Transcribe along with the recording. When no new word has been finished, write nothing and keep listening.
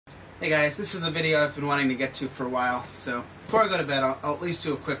Hey guys, this is a video I've been wanting to get to for a while, so before I go to bed I'll at least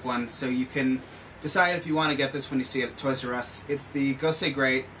do a quick one so you can decide if you want to get this when you see it at Toys R Us. It's the Gosei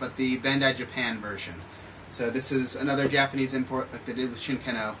Great, but the Bandai Japan version. So this is another Japanese import like they did with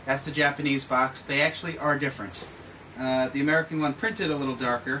Shinkano. That's the Japanese box. They actually are different. The American one printed a little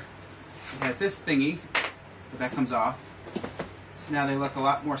darker. It has this thingy, but that comes off. Now they look a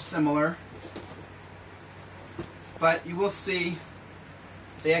lot more similar. But you will see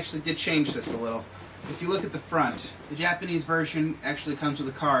they actually did change this a little. If you look at the front, the Japanese version actually comes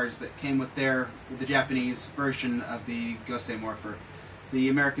with the cards that came with the Japanese version of the Gosei Morpher. The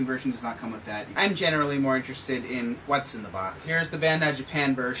American version does not come with that. I'm generally more interested in what's in the box. Here's the Bandai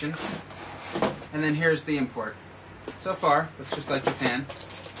Japan version, and then here's the import. So far, looks just like Japan.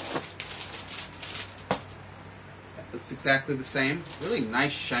 That looks exactly the same. Really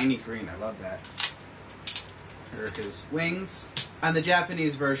nice shiny green, I love that. Here are his wings. On the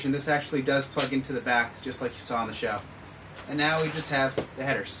Japanese version, this actually does plug into the back, just like you saw on the show. And now we just have the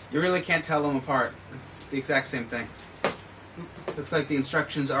headers. You really can't tell them apart. It's the exact same thing. Looks like the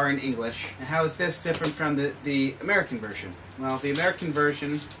instructions are in English. And how is this different from the American version? Well, the American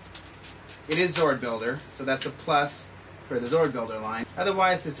version, it is Zord Builder, so that's a plus for the Zord Builder line.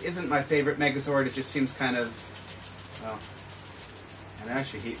 Otherwise, this isn't my favorite Megazord. It just seems kind of, well, I don't know,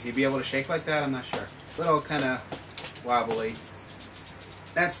 should he be able to shake like that? I'm not sure. A little kind of wobbly.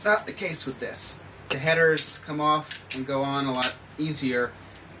 That's not the case with this. The headers come off and go on a lot easier.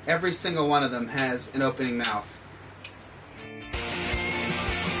 Every single one of them has an opening mouth.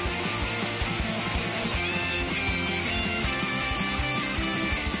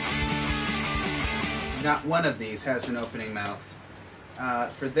 Not one of these has an opening mouth.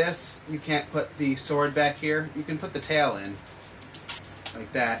 For this, you can't put the sword back here. You can put the tail in,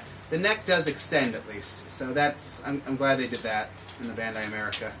 like that. The neck does extend at least, so that's, I'm glad they did that in the Bandai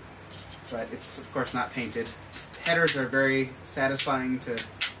America. But it's of course not painted. Headers are very satisfying to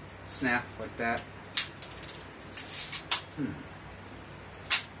snap like that.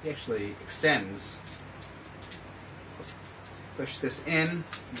 He actually extends. Push this in,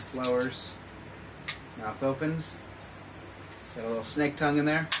 this lowers. Mouth opens. It's got a little snake tongue in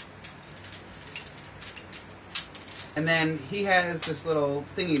there. And then he has this little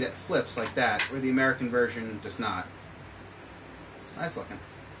thingy that flips like that, where the American version does not. It's nice looking.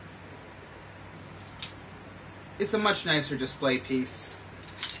 It's a much nicer display piece.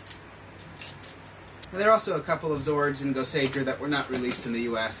 And there are also a couple of Zords in Goseiger that were not released in the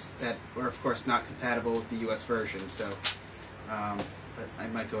US that were of course not compatible with the US version, so but I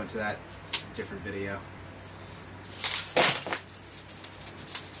might go into that in a different video.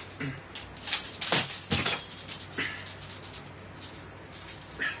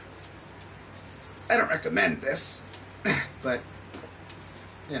 I don't recommend this, but,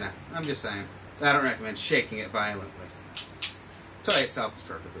 you know, I'm just saying. I don't recommend shaking it violently. The toy itself is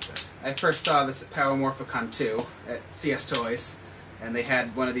perfectly good. I first saw this at Power Morphicon 2 at CS Toys, and they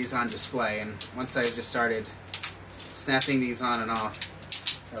had one of these on display, and once I just started snapping these on and off,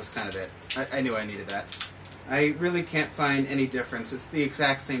 that was kind of it. I knew I needed that. I really can't find any difference. It's the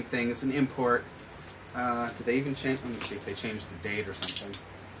exact same thing. It's an import. Did they even change? Let me see if they changed the date or something.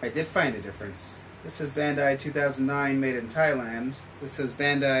 I did find a difference. This is Bandai 2009, made in Thailand. This is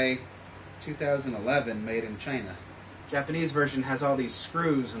Bandai 2011, made in China. Japanese version has all these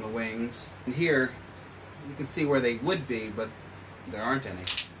screws in the wings. And here, you can see where they would be, but there aren't any.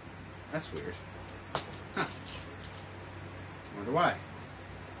 That's weird. Huh. I wonder why.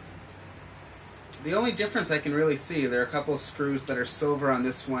 The only difference I can really see, there are a couple of screws that are silver on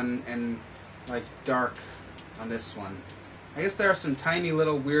this one and like dark on this one. I guess there are some tiny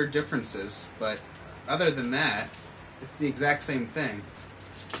little weird differences, but other than that, it's the exact same thing.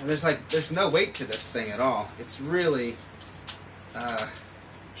 And there's no weight to this thing at all. It's really, yeah.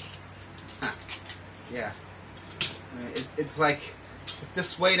 I mean, it's like, if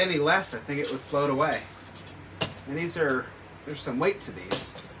this weighed any less, I think it would float away. And there's some weight to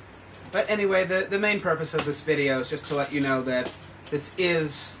these. But anyway, the main purpose of this video is just to let you know that this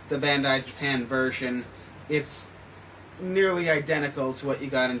is the Bandai Japan version. It's nearly identical to what you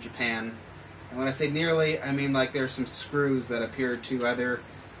got in Japan. And when I say nearly, I mean like there are some screws that appear to either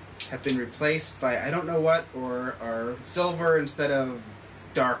have been replaced by I don't know what, or are silver instead of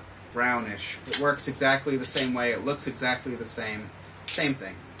dark brownish. It works exactly the same way. It looks exactly the same. Same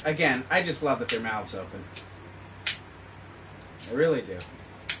thing. Again, I just love that their mouths open. I really do.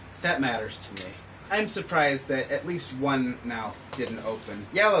 That matters to me. I'm surprised that at least one mouth didn't open.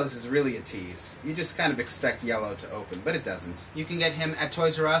 Yellow's is really a tease. You just kind of expect Yellow to open, but it doesn't. You can get him at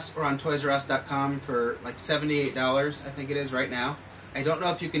Toys R Us or on ToysRUs.com for like $78, I think it is right now. I don't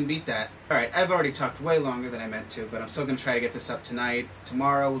know if you can beat that. Alright, I've already talked way longer than I meant to, but I'm still going to try to get this up tonight.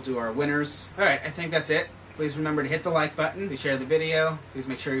 Tomorrow we'll do our winners. Alright, I think that's it. Please remember to hit the like button. Please share the video. Please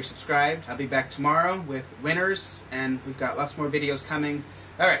make sure you're subscribed. I'll be back tomorrow with winners, and we've got lots more videos coming.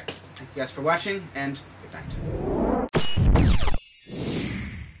 Alright, thank you guys for watching, and good night.